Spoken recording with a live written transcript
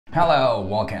Hello,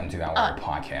 welcome to our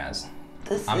podcast.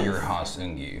 I'm your host,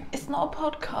 Eungu. It's not a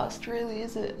podcast, really,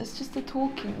 is it? It's just a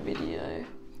talking video.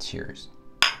 Cheers.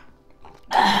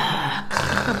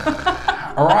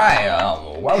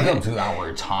 Alright, welcome to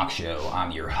our talk show.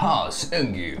 I'm your host,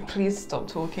 Eungu. Please stop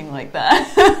talking like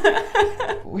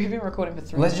that. We've been recording for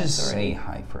 3 minutes Let's just already. say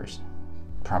hi first.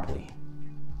 Properly.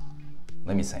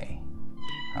 Let me say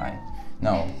hi.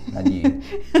 No, not you.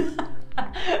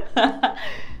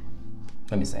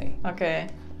 Let me say. Okay.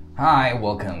 Hi,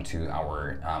 welcome to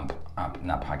our,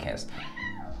 not podcast.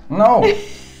 No!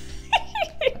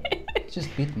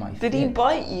 Just beat my Did he feet.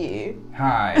 bite you?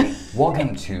 Hi,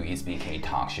 welcome to SBK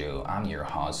Talk Show. I'm your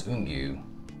host, Eungu.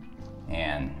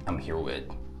 And I'm here with...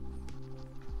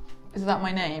 Is that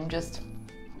my name? Just...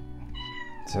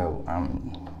 So,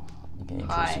 you can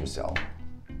introduce Hi. yourself.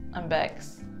 I'm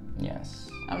Bex. Yes.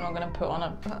 I'm not gonna put on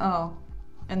a... Oh.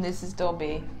 And this is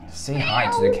Dobby. Say hi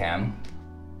to the cam.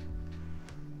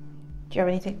 Do you have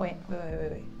anything? Wait.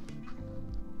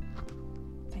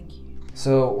 Thank you.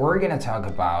 So, what we're gonna talk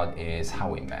about is how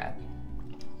we met.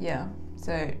 Yeah.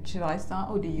 So, should I start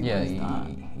or do you Yeah, want to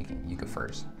start? you go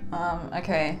first.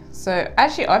 Okay. So,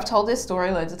 actually, I've told this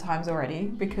story loads of times already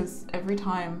because every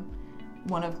time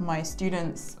one of my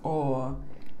students or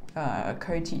a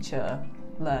co-teacher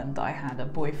learned that I had a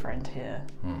boyfriend here,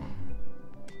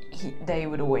 they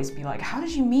would always be like, how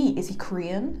did you meet? Is he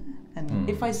Korean? And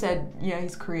if I said, yeah,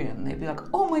 he's Korean, they'd be like,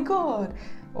 oh my God.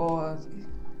 Or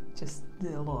just a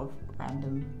lot of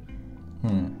random.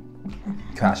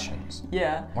 Questions.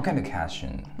 Yeah. What kind of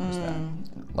question was that?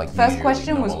 Like First usually,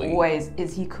 question was normally. always,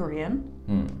 is he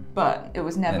Korean? But it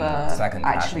was And never the second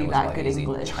actually question was that like, good is he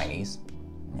English. Chinese?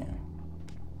 Yeah.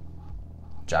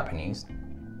 Japanese?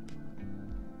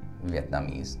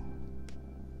 Vietnamese?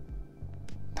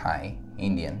 Thai?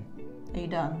 Indian? Are you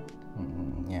done?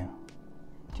 Yeah.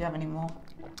 Do you have any more?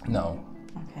 No,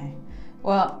 Okay.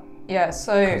 Well, yeah,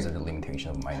 so... because of the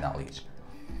limitation of my knowledge.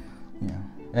 Yeah.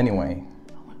 Anyway.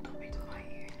 I want Dobby to fight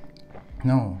you.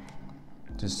 No.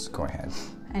 Just go ahead.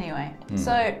 Anyway,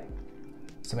 so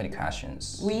So many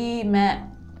questions. we met...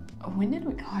 When did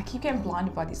we... Oh, I keep getting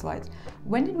blinded by these slides.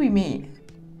 When did we meet?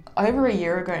 Over a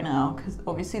year ago now, because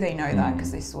obviously they know that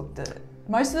because they saw the...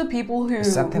 Most of the people who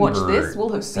watch this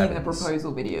will have seen the 7th.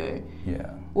 proposal video.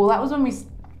 Yeah. Well, that was when we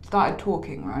started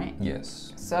talking, right?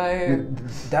 Yes. So...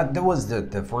 That was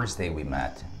the first day we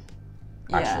met.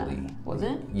 Yeah. Actually. Was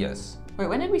it? Yes. Wait,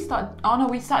 when did we start? Oh no,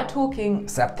 we started talking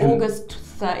September. August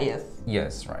 30th,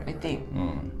 Yes, right. I think.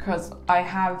 Because I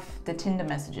have the Tinder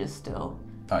messages still.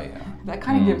 Oh yeah. That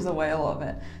kind of gives away a lot of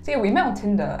it. So yeah, we met on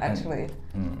Tinder actually.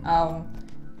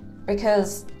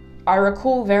 Because I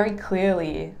recall very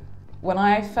clearly when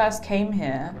I first came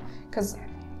here, because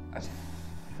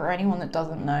for anyone that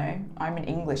doesn't know, I'm an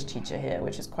English teacher here,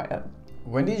 which is quite a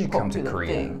When did you come to popular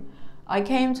Korea? thing. I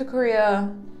came to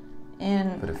Korea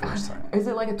For the first time. Is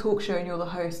it like a talk show and you're the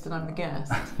host and I'm the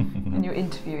guest and you're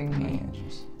interviewing me? Yeah,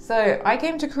 just- So I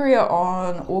came to Korea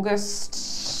on August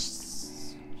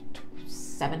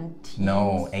 17th.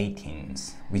 No,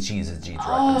 18th, which is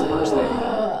G-Dragon's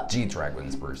birthday.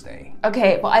 G-Dragon's birthday.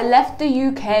 Okay, but I left the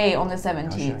UK on the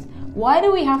 17th. shit. Why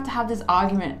do we have to have this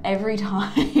argument every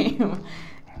time?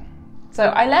 So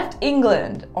I left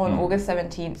England on August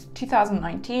 17th,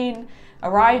 2019,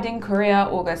 arrived in Korea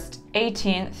August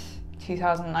 18th,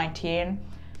 2019,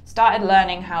 started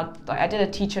learning how, I did a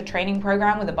teacher training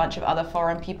program with a bunch of other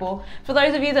foreign people. For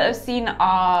those of you that have seen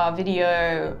our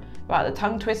video about the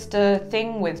tongue twister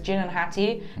thing with Jin and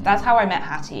Hattie, that's how I met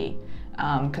Hattie.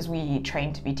 Because we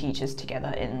trained to be teachers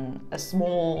together in a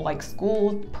small like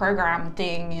school program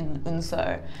thing in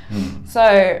Unso.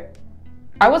 So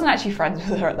I wasn't actually friends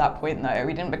with her at that point though.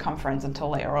 We didn't become friends until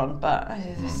later on, but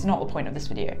it's not the point of this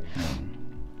video.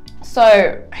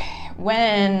 So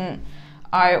when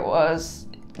I was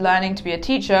learning to be a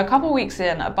teacher, a couple weeks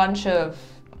in, a bunch of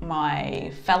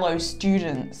my fellow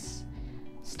students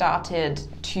started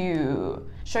to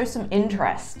show some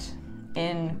interest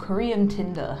in Korean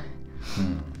Tinder.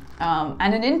 And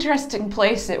an interesting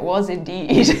place it was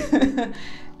indeed.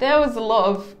 There was a lot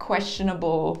of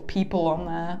questionable people on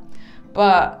there,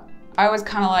 but I was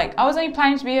kind of like, I was only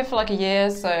planning to be here for like a year,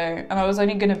 so, and I was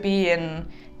only going to be in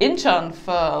Incheon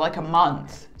for like a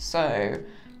month. So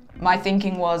my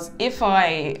thinking was, if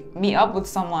I meet up with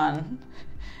someone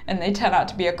and they turn out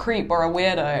to be a creep or a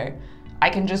weirdo, I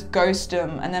can just ghost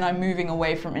them and then I'm moving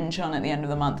away from Incheon at the end of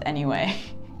the month anyway.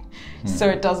 So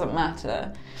it doesn't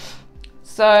matter.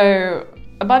 So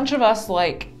a bunch of us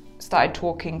like started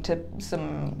talking to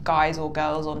some guys or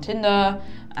girls on Tinder,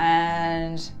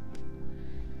 and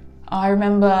I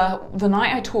remember the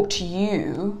night I talked to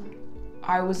you,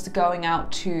 I was going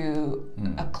out to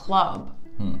a club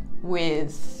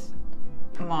with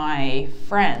my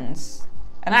friends.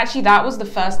 And actually that was the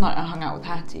first night I hung out with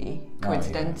Hattie,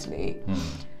 coincidentally. Oh, yeah.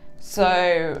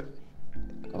 So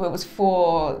it was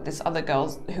for this other girl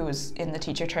who was in the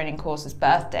teacher training course's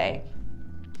birthday.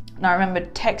 And I remember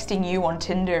texting you on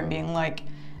Tinder and being like,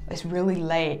 it's really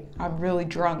late, I'm really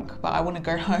drunk, but I want to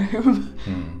go home.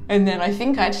 And then I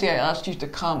think actually I asked you to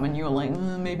come and you were like,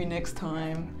 maybe next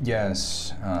time.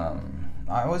 Yes,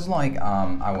 I was like,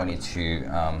 I wanted to,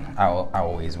 I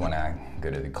always want to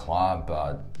go to the club,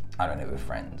 but I don't have a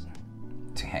friend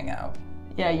to hang out.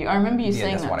 Yeah, I remember you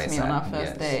saying that to me said. on our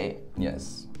first date.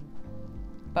 Yes.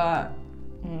 But,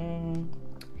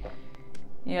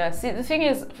 yeah, see, the thing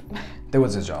is... There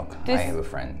was a joke, I have a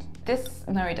friend.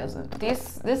 No, he doesn't.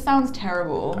 This sounds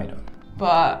terrible. I know.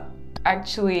 But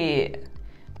actually,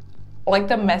 like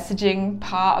the messaging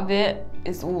part of it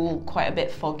is all quite a bit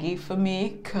foggy for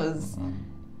me because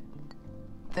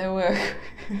there were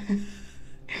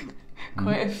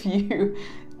quite a few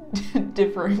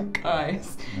different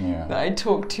guys that I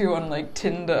talked to on like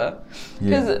Tinder.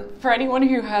 Because for anyone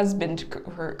who has been to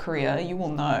Korea, you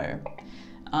will know.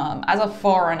 As a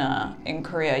foreigner in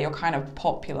Korea, you're kind of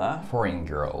popular. Foreign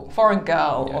girl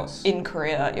Yes. In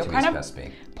Korea, you're kind of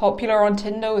popular on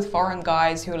Tinder with foreign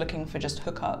guys who are looking for just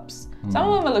hookups. Some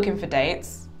of them are looking for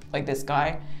dates, like this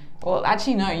guy. Well,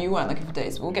 actually, no, you weren't looking for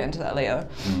dates. We'll get into that later.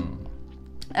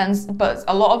 But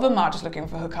a lot of them are just looking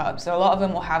for hookups. So a lot of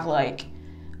them will have like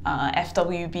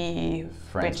FWB,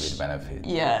 Friends with Benefits.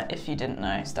 Yeah, if you didn't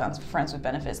know, stands for Friends with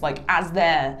Benefits, like as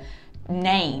their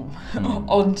name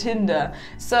on Tinder.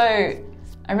 So I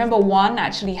remember one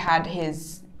actually had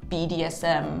his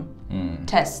BDSM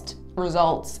test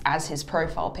results as his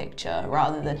profile picture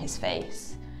rather than his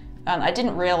face. And I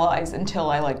didn't realize until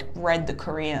I like read the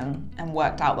Korean and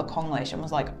worked out the Konglish and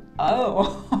was like,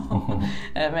 oh.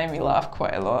 And it made me laugh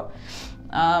quite a lot.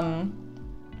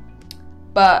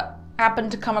 But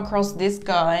happened to come across this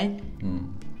guy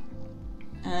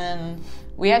and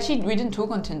we didn't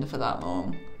talk on Tinder for that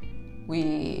long.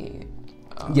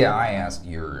 I asked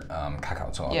your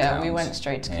Kakao Talk. Yeah, account, we went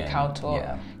straight to Kakao Talk.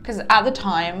 Yeah. Because at the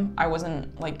time, I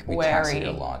wasn't like wary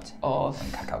a lot of on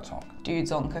Kakao Talk.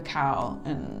 dudes on Kakao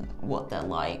and what they're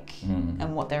like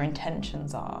and what their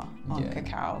intentions are on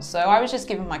Kakao. So I was just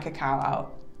giving my Kakao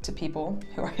out to people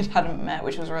who I hadn't met,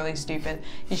 which was really stupid.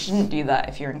 You shouldn't do that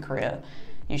if you're in Korea.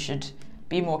 You should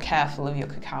be more careful of your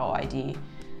Kakao ID.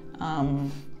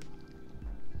 And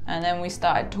then we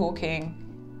started talking.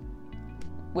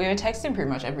 We were texting pretty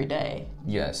much every day.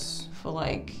 Yes. For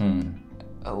like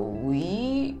a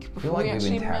week before we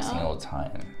actually met. I feel like we've been texting all the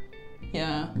time.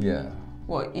 Yeah. Yeah.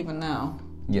 What, even now?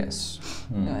 Yes.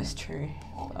 No, it's true.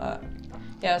 But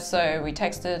yeah, so we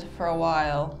texted for a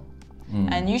while.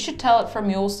 And you should tell it from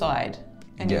your side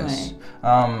anyway. Yes.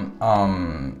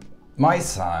 My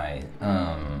side,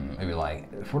 maybe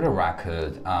like for the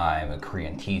record, I'm a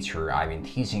Korean teacher. I've been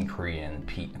teaching Korean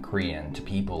to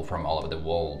people from all over the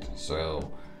world. So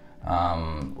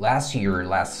last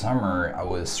summer, I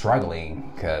was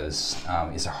struggling because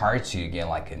it's hard to get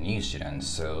like a new student.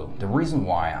 So the reason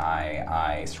why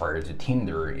I started to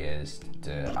Tinder is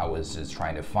I was just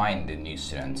trying to find the new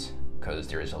students because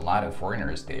there's a lot of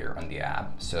foreigners there on the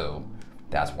app. So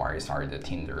that's why I started the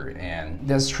Tinder, and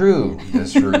that's true.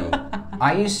 That's true.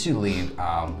 I used to live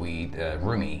with a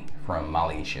roomie from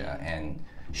Malaysia, and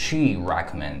she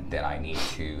recommended that I need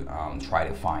to try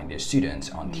to find the students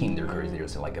on Tinder because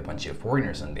there's like a bunch of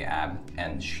foreigners on the app,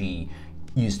 and she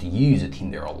used to use the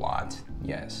Tinder a lot.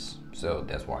 Yes, so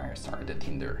that's why I started the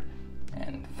Tinder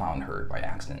and found her by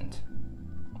accident.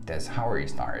 That's how we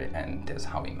started, and that's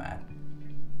how we met.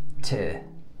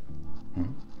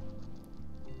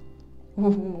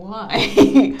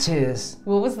 Why? Cheers.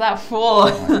 What was that for?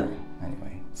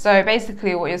 Anyway. So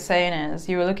basically what you're saying is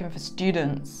you were looking for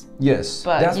students. Yes.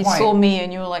 But you saw me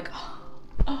and you were like,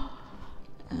 oh,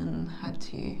 and had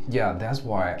to. Yeah, that's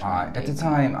why at the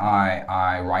time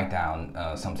I write down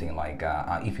something like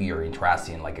if you're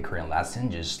interested in like a Korean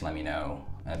lesson, just let me know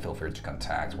and feel free to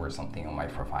contact or something on my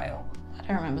profile. I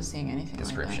don't remember seeing anything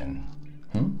description. Like that.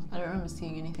 I don't remember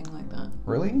seeing anything like that.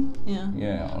 Really? Yeah.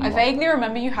 Yeah. I vaguely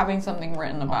remember you having something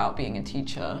written about being a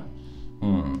teacher.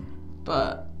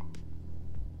 But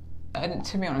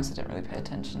to be honest, I didn't really pay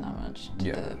attention that much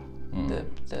to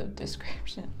the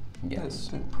description. Yes.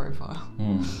 The profile.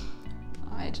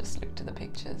 I just looked at the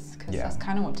pictures because that's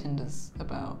kind of what Tinder's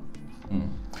about.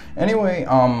 Anyway,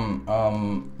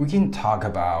 we can talk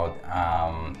about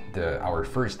our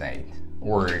first date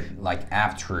or like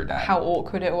after that. How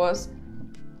awkward it was.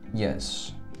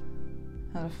 Yes.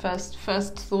 And first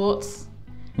thoughts.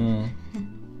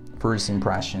 First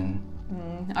impression.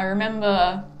 I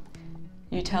remember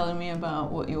you telling me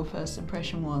about what your first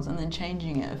impression was and then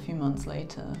changing it a few months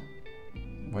later.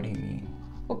 What do you mean?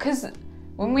 Well, because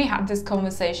when we had this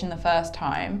conversation the first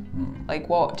time, like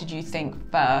what did you think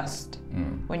first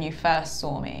when you first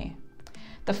saw me?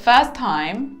 The first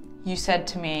time you said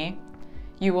to me,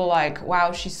 you were like,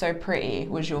 wow, she's so pretty,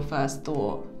 was your first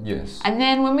thought. Yes. And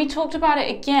then when we talked about it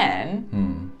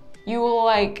again, you were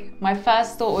like, my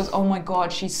first thought was, oh my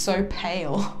god, she's so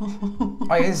pale.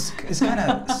 It's kind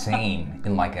of same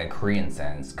in like a Korean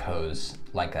sense, cause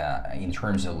like in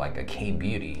terms of like a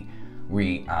K-beauty,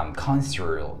 we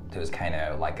consider those kind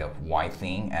of like a white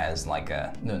thing as like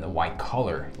the white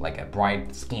color, like a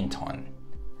bright skin tone,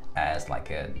 as like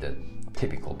the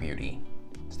typical beauty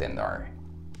standard.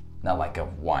 Not like a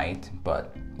white,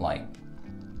 but like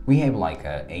we have like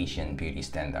a Asian beauty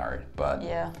standard, but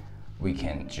Yeah. we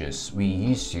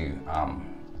used to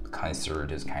consider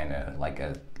this kind of like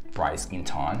a bright skin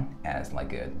tone as like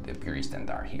the beauty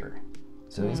standard here.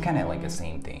 So it's kind of like the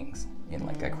same things in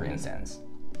like a Korean sense.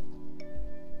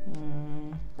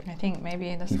 I think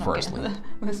maybe let's Firstly.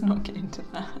 not get into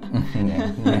that.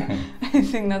 Yeah. I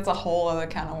think that's a whole other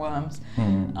can of worms.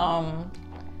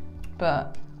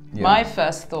 But Yeah. my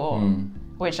first thought,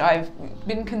 which I've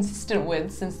been consistent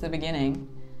with since the beginning,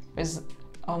 is,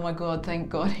 oh my god, thank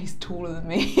god he's taller than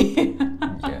me.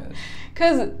 Yes.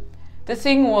 Because the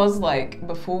thing was, like,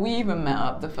 before we even met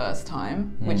up the first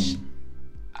time, which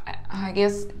I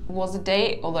guess was a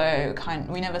date, although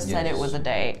we never said it Yes. was a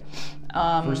date.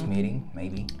 First meeting,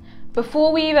 maybe.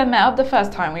 Before we even met up the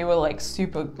first time, we were like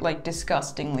super, like,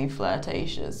 disgustingly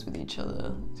flirtatious with each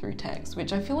other through text,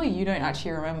 which I feel like you don't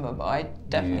actually remember, but I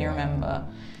definitely remember.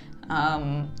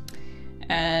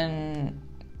 And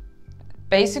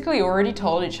basically already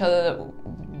told each other that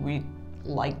we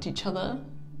liked each other,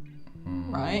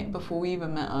 right? Before we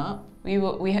even met up. We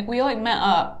like met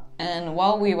up, and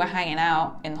while we were hanging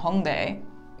out in Hongdae,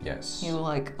 Yes. you were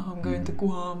like, oh, I'm going to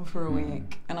Guam for a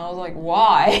week. And I was like,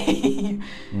 why?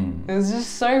 It was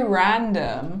just so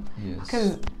random. Yes.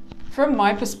 Because from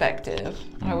my perspective,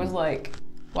 I was like,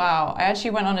 wow, I actually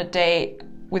went on a date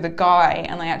with a guy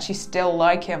and I actually still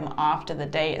like him after the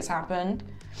date has happened.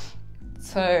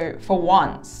 So for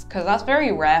once, because that's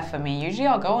very rare for me. Usually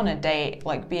I'll go on a date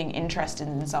like being interested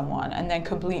in someone and then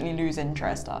completely lose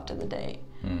interest after the date.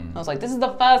 I was like, this is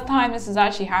the first time this has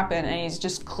actually happened, and he's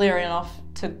just clearing off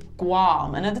to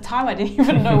Guam. And at the time I didn't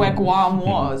even know where Guam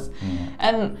was.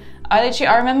 And I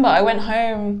remember I went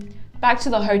home back to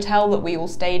the hotel that we all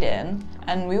stayed in,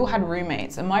 and we all had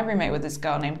roommates, and my roommate was this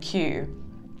girl named Q.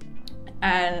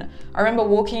 And I remember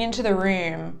walking into the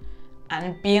room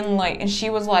and being like, and she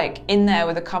was like in there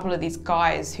with a couple of these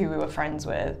guys who we were friends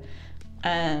with,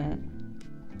 and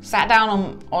sat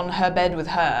down on her bed with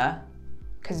her,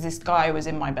 because this guy was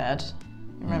in my bed.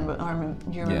 Do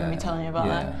you remember me telling you about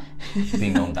that?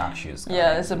 Being obnoxious.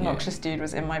 Yeah, this obnoxious dude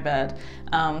was in my bed.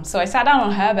 So I sat down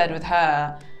on her bed with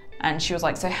her, and she was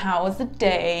like, so how was the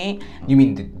date? You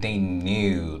mean they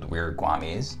knew where Guam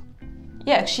is?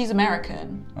 Yeah, she's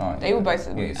American. Oh, They were both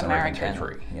it's American.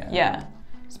 territory. Yeah.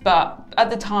 But at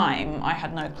the time, I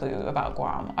had no clue about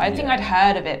Guam. I think I'd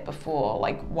heard of it before,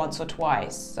 like once or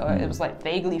twice. So it was like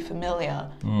vaguely familiar,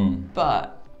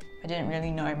 but I didn't really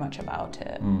know much about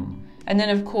it. And then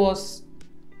of course,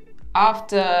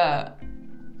 after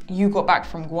you got back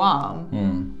from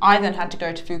Guam, I then had to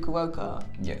go to Fukuoka.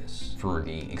 Yes, for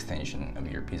the extension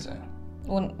of your visa.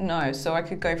 Well, no, so I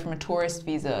could go from a tourist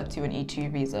visa to an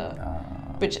E2 visa,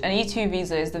 which an E2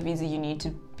 visa is the visa you need to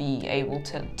be able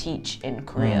to teach in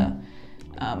Korea,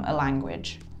 a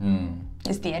language.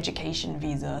 It's the education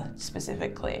visa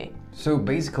specifically. So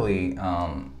basically,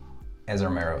 as a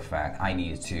matter of fact, I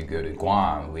needed to go to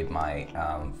Guam with my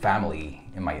family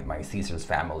and my sister's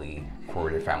family for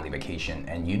their family vacation,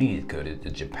 and you need to go to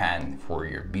Japan for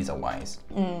your visa-wise.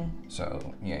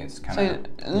 So yeah, it's kind of...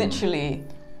 So literally,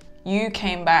 you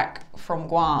came back from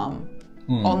Guam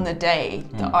on the day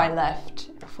that I left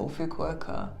for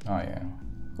Fukuoka. Oh yeah.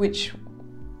 Which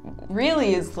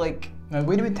really is like a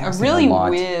really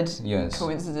weird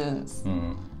coincidence.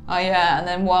 Oh yeah, and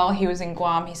then while he was in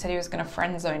Guam, he said he was gonna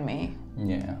friend zone me.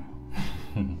 Yeah.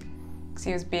 Because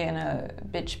he was being a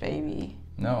bitch baby.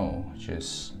 No,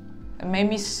 just... It made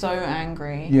me so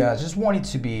angry. Yeah, I just wanted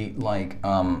to be like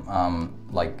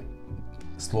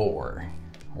slower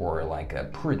or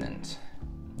like prudent.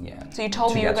 Yeah. So you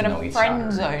told me you were gonna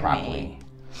friend zone me.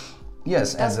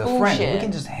 Yes, That's as a bullshit. friend, we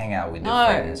can just hang out with the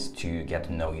friends to get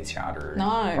to know each other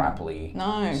properly.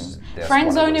 No.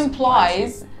 Friend zone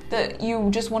implies that you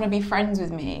just want to be friends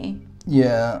with me.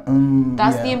 Yeah.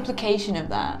 That's the implication of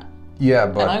that. Yeah,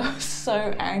 And I but got so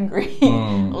angry.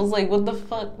 I was like, what the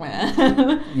fuck,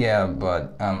 man? yeah,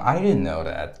 but I didn't know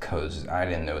that because I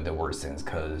didn't know the word sense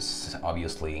because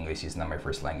obviously English is not my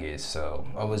first language. So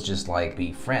I was just like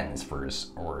be friends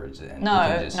first words and we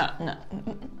can just, no.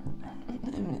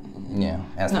 yeah,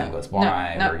 asking us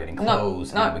why we're getting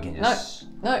close and we can just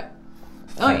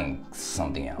think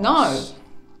something else. No,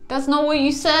 that's not what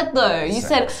you said though. You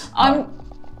said Sex.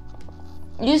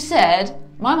 You said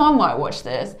my mom might watch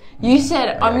this. You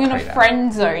said I'm gonna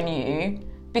friend zone you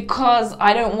because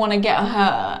I don't want to get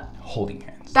hurt. Holding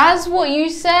hands. That's what you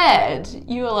said.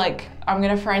 You were like, I'm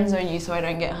gonna friend zone you so I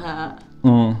don't get hurt.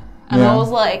 And I was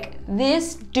like,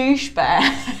 this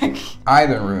douchebag I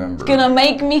don't remember. gonna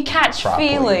make me catch Properly.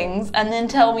 feelings and then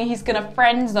tell me he's gonna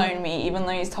friend zone me even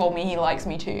though he's told me he likes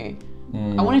me too.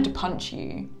 I wanted to punch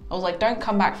you. I was like, don't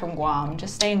come back from Guam.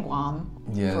 Just stay in Guam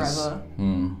forever.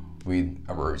 With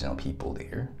Aboriginal people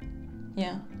there.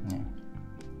 Yeah.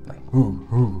 Like,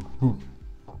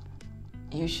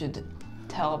 You should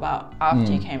tell about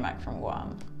after you came back from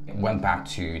Guam. went back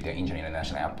to the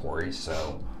international airport,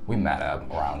 so we met up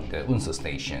around the Unsa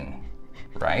station,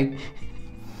 right?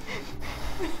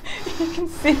 You can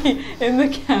see in the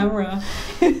camera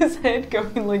his head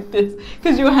going like this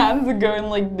because your hands are going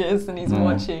like this and he's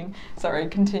watching. Sorry,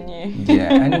 continue. Yeah,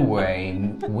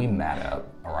 anyway, we met up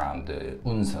around the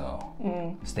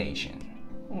Unsa station,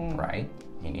 right?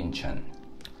 In Incheon.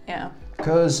 Yeah.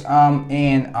 Because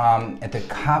at the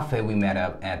cafe, we met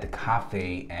up at the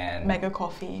cafe and Mega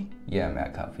Coffee. Yeah, Mega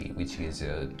Coffee, which is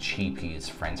the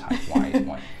cheapest franchise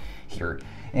one here.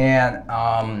 And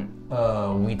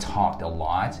we talked a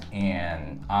lot,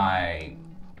 and I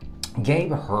gave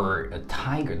her a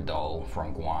tiger doll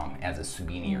from Guam as a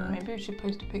souvenir. Maybe we should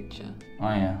post a picture. Oh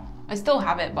yeah. I still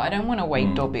have it, but I don't want to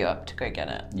wake Dobby up to go get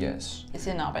it. Yes. It's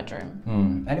in our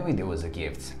bedroom. Anyway, there was a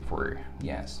gift for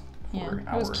Yeah, for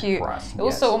it was cute. For us. It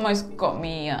also almost got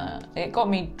me. It got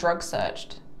me drug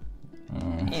searched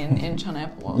in Incheon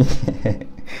Airport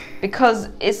because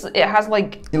it has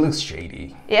like It looks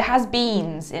shady. it has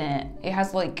beans in it. It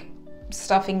has like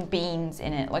stuffing beans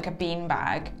in it, like a bean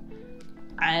bag.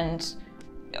 And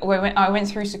I went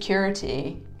through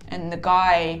security, and the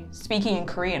guy speaking in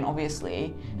Korean,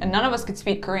 obviously, and none of us could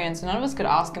speak Korean, so none of us could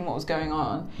ask him what was going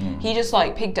on. He just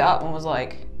like picked it up and was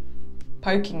like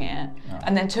poking it,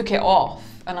 and then took it off,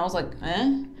 and I was like,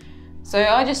 eh? So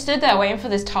I just stood there waiting for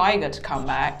this tiger to come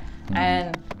back,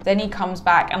 and then he comes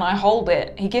back, and I hold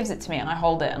it. He gives it to me, and I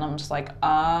hold it, and I'm just like,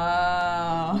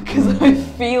 because I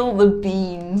feel the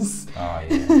beans. Oh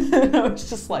yeah. I was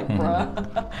just like,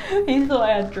 bruh, he thought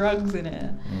I had drugs in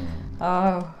it.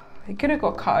 Oh, it could have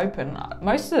got cut open.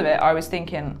 Most of it, I was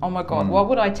thinking, oh my god, what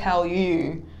would I tell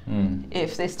you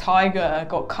if this tiger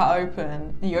got cut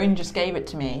open? You only just gave it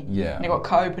to me. Yeah. And it got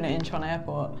cut open at Incheon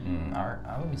Airport.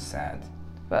 I would be sad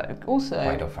But also,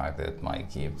 by the fact that my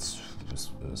gift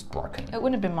was broken. it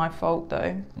wouldn't have been my fault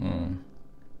though.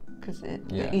 Because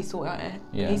he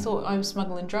thought I was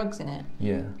smuggling drugs in it.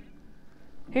 Yeah.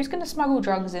 Who's going to smuggle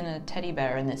drugs in a teddy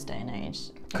bear in this day and age?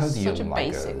 Because It's you're such a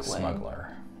like basic a way. smuggler.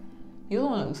 You're the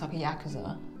one that looks like a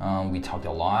yakuza. We talked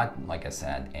a lot, like I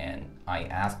said, and I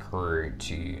asked her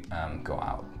to go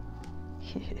out.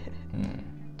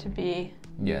 To be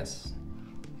Yes.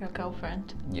 your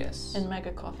girlfriend Yes. in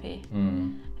Mega Coffee.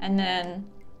 And then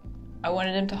I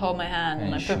wanted him to hold my hand.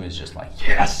 And I she was just like,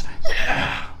 yes,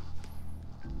 yeah.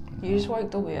 You just woke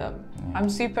Dobby up. I'm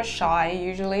super shy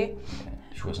usually.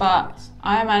 She was But like,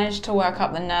 I managed to work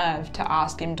up the nerve to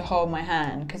ask him to hold my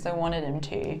hand because I wanted him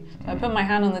to. So I put my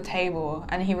hand on the table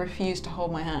and he refused to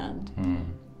hold my hand.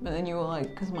 But then you were like,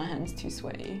 because my hand's too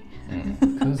sweaty.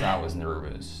 because I was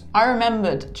nervous. I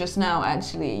remembered just now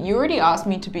actually, you already asked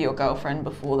me to be your girlfriend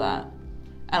before that.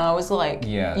 And I was like,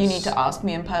 Yes. you need to ask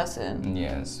me in person.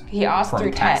 Yes. He asked From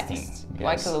through texting, text,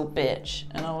 like yes. a little bitch.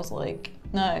 And I was like,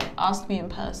 no, ask me in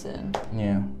person.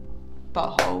 Yeah.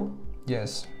 Butthole.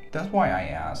 Yes. That's why I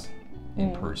asked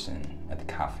in person at the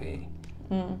cafe.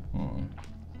 And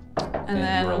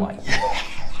And you were like,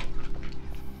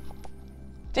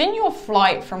 didn't your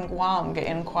flight from Guam get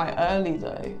in quite early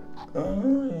though?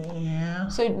 yeah.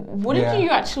 So what did you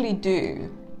actually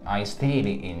do? I stayed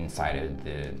inside of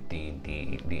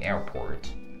the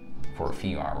airport for a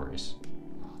few hours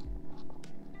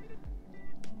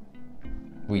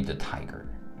with the tiger.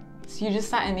 So you just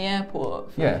sat in the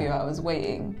airport for a few hours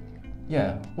waiting?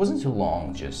 Yeah, wasn't too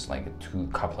long, just like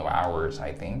couple of hours,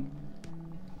 I think.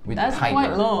 With That's the tiger.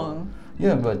 quite long.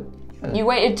 Yeah, but You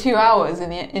waited 2 hours in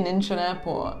Incheon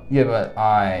Airport. yeah, but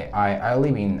I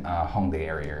live in Hongdae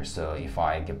area, so if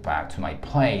I get back to my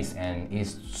place, and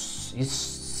it's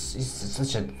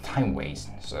such a time waste,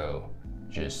 so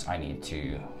Just I need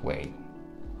to wait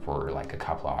for like a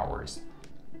couple of hours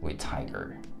with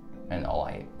Tiger, and all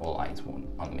eyes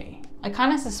on me. I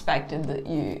kind of suspected that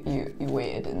you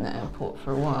waited in the airport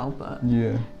for a while, but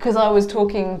yeah, because I was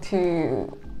talking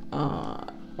to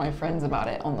my friends about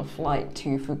it on the flight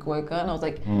to Fukuoka, and I was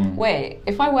like, wait,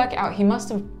 if I work it out, he must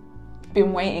have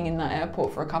been waiting in that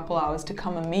airport for a couple hours to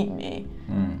come and meet me.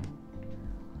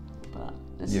 But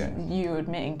this is you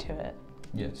admitting to it.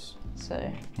 Yes. So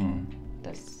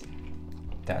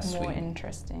that's more sweet.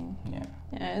 Interesting. Yeah.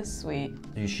 Yeah, it's sweet.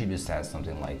 You should have said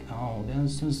something like, "Oh,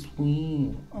 that's so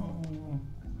sweet." Oh.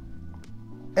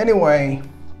 Anyway,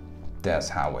 that's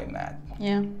how I met.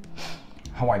 Yeah.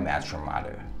 How I met your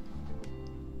mother.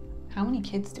 How many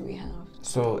kids do we have?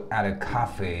 So at a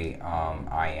cafe,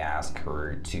 I asked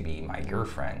her to be my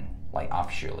girlfriend, like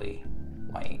officially,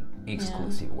 like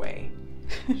exclusive way.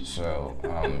 So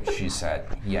she said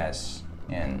yes,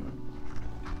 and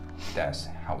that's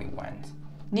how we went.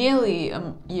 Nearly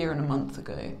a year and a month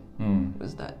ago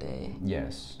was that day.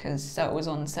 Yes. Because that was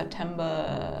on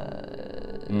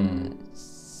September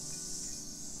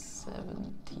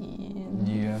 17.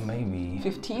 Yeah, maybe.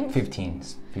 15th?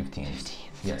 15th. 15th.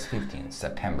 Yes, 15th.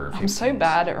 September 15th. I'm so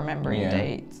bad at remembering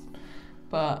dates.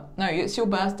 But no, it's your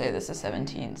birthday that's the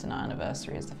 17th and our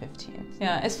anniversary is the 15th.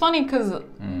 Yeah, it's funny because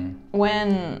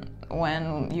when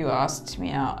you asked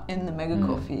me out in the Mega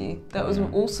Coffee, that was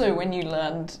also when you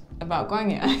learned about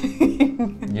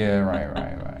Gwangyang. Yeah, right.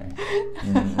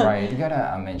 Right, you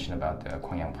gotta mention about the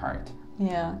Gwangyang part.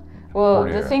 Yeah. Well,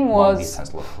 the thing was,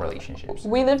 relationships.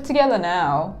 We live together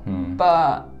now,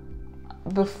 but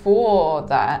before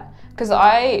that, because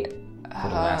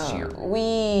last year,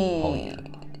 we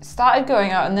started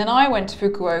going out, and then I went to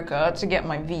Fukuoka to get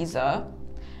my visa,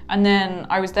 and then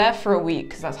I was there for a week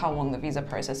because that's how long the visa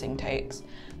processing takes,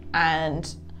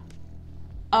 and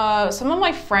some of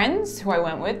my friends who I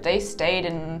went with, they stayed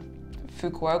in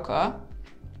Fukuoka,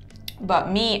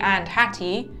 but me and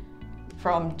Hattie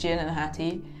from Jin and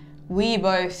Hattie, we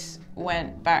both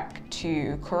went back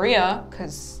to Korea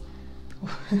because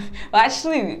well,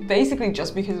 actually, basically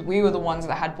just because we were the ones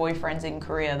that had boyfriends in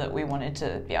Korea that we wanted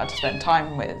to be able to spend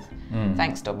time with.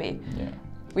 Thanks, Dobby. Yeah.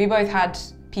 We both had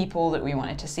people that we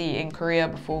wanted to see in Korea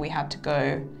before we had to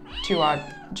go to our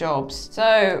jobs.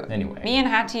 So anyway, me and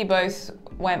Hattie both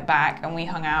went back and we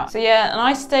hung out. So yeah, and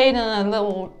I stayed in a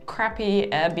little crappy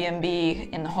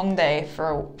Airbnb in Hongdae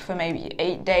for maybe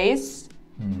 8 days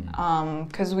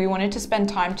because we wanted to spend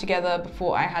time together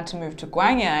before I had to move to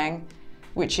Gwangyang,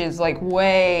 which is like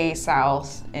way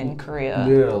south in Korea.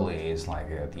 Literally, it's like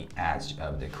the edge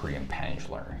of the Korean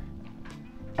peninsula.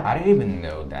 I didn't even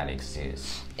know that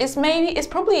exists. It's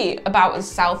probably about as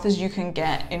south as you can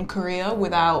get in Korea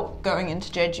without going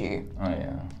into Jeju. Oh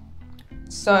yeah.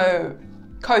 So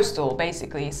coastal,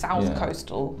 basically, south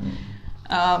coastal.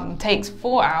 Takes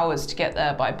 4 hours to get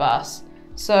there by bus.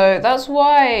 So that's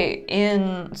why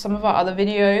in some of our other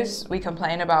videos we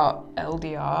complain about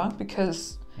LDR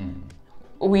because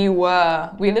we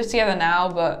live together now,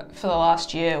 but for the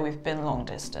last year we've been long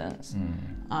distance.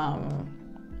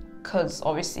 Because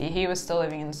obviously he was still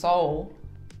living in Seoul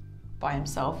by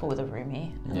himself or with a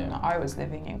roomie, and I was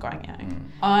living in Gwangyang.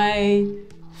 I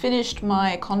finished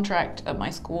my contract at my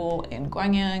school in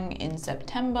Gwangyang in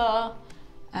September,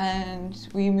 and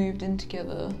we moved in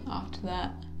together after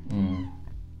that.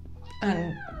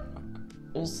 And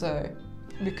also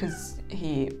because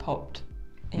he popped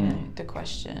the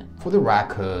question. For the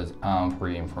record, for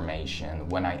your information,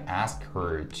 when I asked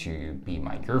her to be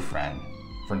my girlfriend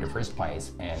from the first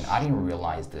place, and I didn't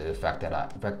realize the fact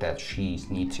that she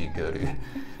needs to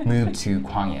move to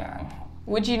Gwangyang.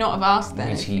 Would you not have asked then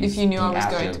if you knew I was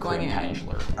going to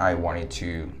Gwangyang? I wanted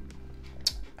to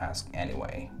ask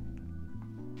anyway.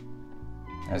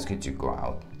 It's good to go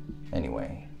out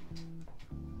anyway,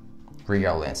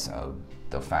 regardless of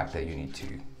the fact that you need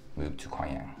to move to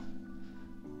Gwangyang.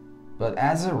 But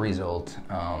as a result,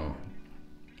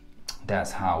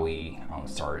 that's how we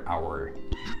started our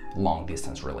long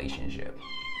distance relationship.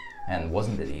 And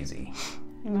wasn't it easy?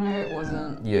 No, it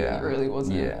wasn't. Yeah. It really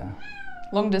wasn't. Yeah.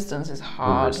 Long distance is We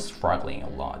hard. were struggling a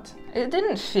lot. It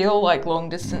didn't feel like long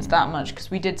distance that much because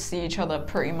we did see each other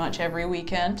pretty much every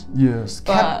weekend. Yes.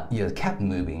 But kept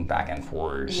moving back and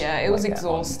forth. Yeah, it was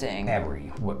exhausting.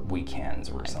 Every weekends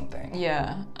or something.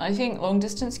 Yeah, I think long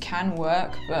distance can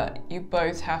work, but you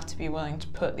both have to be willing to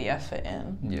put the effort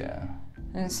in. Yeah.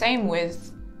 And same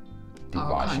with our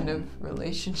Devotion. kind of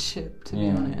relationship, to be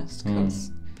honest, because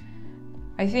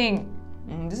I think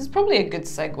this is probably a good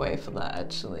segue for that,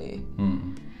 actually.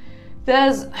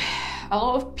 There's a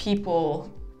lot of people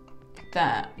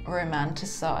that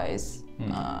romanticize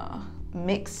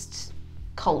mixed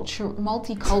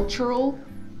multicultural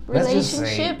Let's just say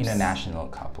relationships. international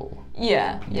couple.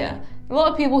 Yeah. A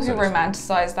lot of people who So to speak.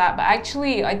 romanticize that, but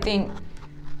actually I think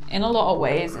in a lot of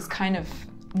ways it's kind of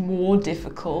more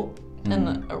difficult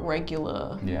than a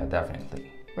regular Yeah,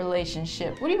 definitely.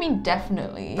 relationship. What do you mean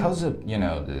definitely? Because of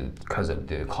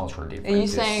the cultural differences. Are you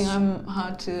saying I'm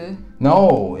hard to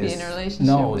No, be it's in a relationship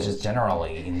no, with? it's just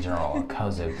in general,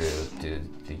 because of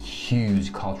the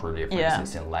huge cultural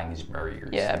differences and language barriers.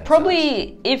 Yeah, and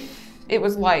probably if it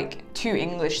was like two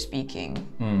English speaking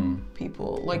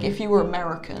people, like if you were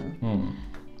American,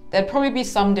 there'd probably be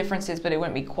some differences, but it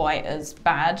wouldn't be quite as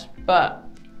bad. But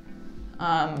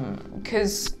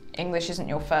because English isn't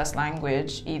your first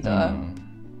language either,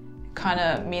 kind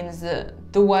of means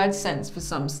that the word sense for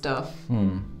some stuff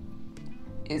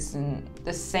isn't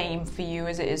the same for you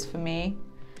as it is for me.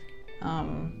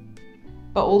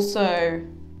 But also,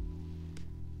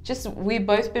 just we've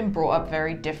both been brought up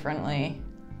very differently,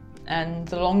 and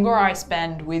the longer I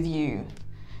spend with you,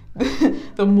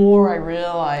 the more I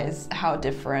realize how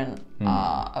different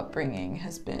our upbringing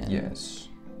has been. Yes.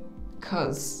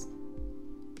 Because,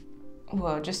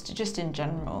 well, just in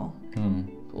general.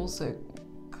 Also,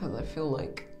 because I feel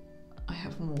like I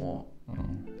have more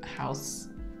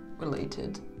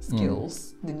house-related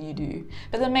skills than you do.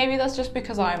 But then maybe that's just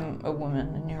because I'm a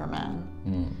woman and you're a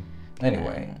man.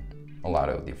 Anyway, a lot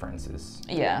of differences.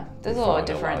 Yeah, there's a lot of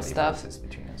different stuff.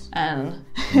 Between us. And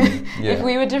Yeah. if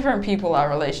we were different people, our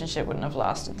relationship wouldn't have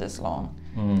lasted this long.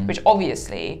 Which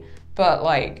obviously, but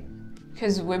like,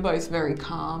 because we're both very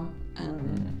calm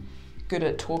and good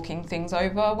at talking things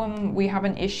over when we have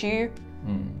an issue.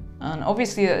 And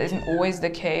obviously that isn't always the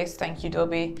case. Thank you,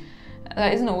 Dobby.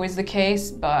 That isn't always the case,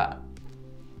 but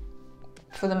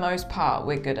for the most part,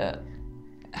 we're good at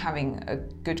having a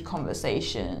good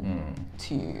conversation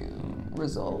to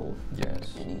resolve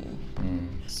any.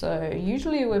 So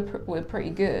usually we're pretty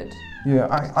good. Yeah,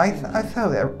 I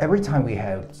felt that every time we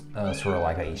have sort of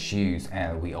like issues,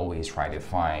 and we always try to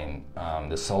find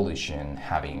the solution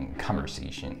having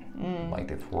conversation,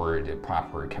 like for the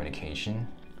proper communication,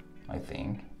 I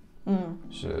think.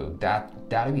 So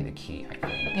that'll be the key, I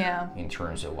think. Yeah. In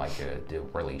terms of like the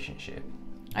relationship.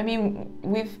 I mean,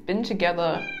 we've been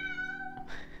together.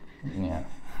 Yeah.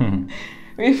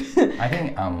 I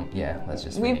think let's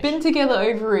just We've finish. been together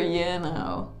over a year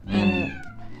now and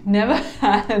never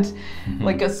had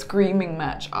like a screaming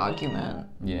match argument.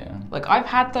 Yeah. Like I've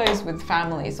had those with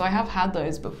family, so I have had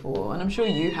those before, and I'm sure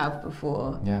you have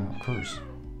before. Yeah, of course.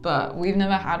 But we've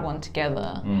never had one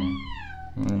together.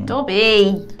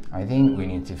 Dobby! I think we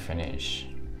need to finish.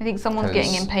 I think someone's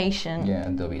getting impatient. Yeah,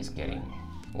 Dobby's getting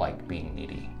like being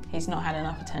needy. He's not had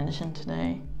enough attention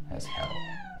today. As hell.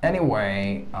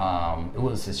 Anyway, it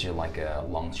was just like a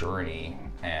long journey,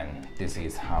 and this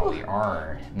is how we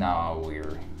are. Now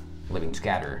we're living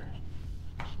together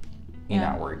in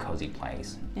our cozy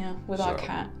place. Yeah, with our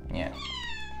cat. Yeah.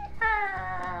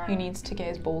 Who needs to get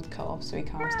his balls cut off so he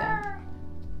calms down.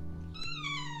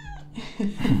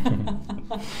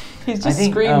 He's just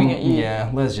screaming at you. Yeah,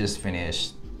 let's just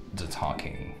finish the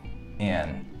talking,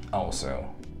 and also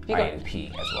I need to pee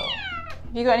as well.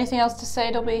 You got anything else to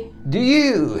say, Dobby? Do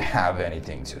you have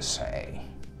anything to say?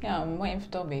 Yeah, I'm waiting for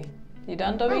Dobby. You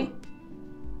done, Dobby?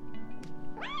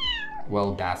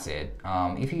 Well, that's it.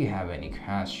 If you have any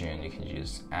question, you can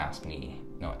just ask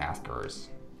us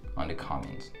on the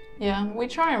comments. Yeah, we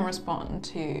try and respond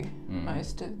to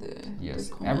most of the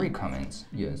comments. Every comment.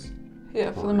 Yes.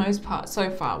 Yeah, for the most part. So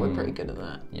far, we're pretty good at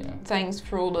that. Yeah. Thanks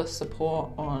for all the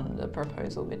support on the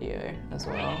proposal video as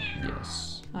well.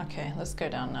 Yes. Okay, let's go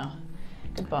down now.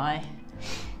 Goodbye.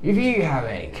 If you have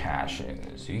any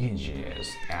questions, you can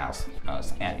just ask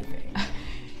us anything.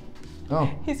 Oh,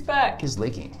 He's back. he's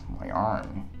licking my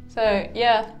arm. So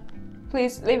yeah,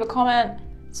 please leave a comment,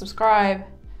 subscribe.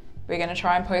 We're gonna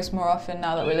try and post more often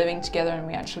now that we're living together and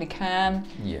we actually can.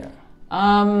 Yeah.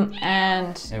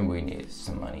 And we need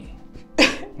some money.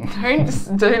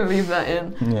 don't leave that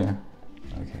in. Yeah.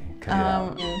 Okay. Cut it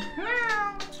out.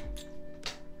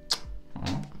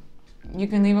 You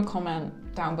can leave a comment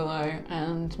down below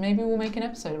and maybe we'll make an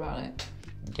episode about it.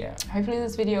 Yeah. Hopefully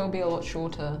this video will be a lot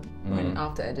shorter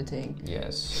after editing.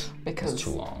 Yes. Because it's too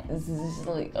long. This is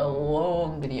like a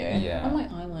long video. Yeah. Oh, my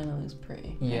eyeliner is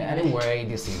pretty. Yeah, anyway,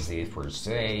 this is it for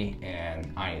today,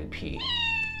 and I need to pee.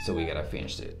 So we gotta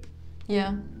finish it.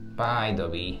 Yeah. Bye,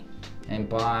 Dobby. And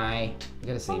bye. You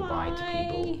gotta say bye to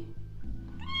people.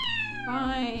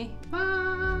 Bye.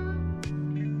 Bye.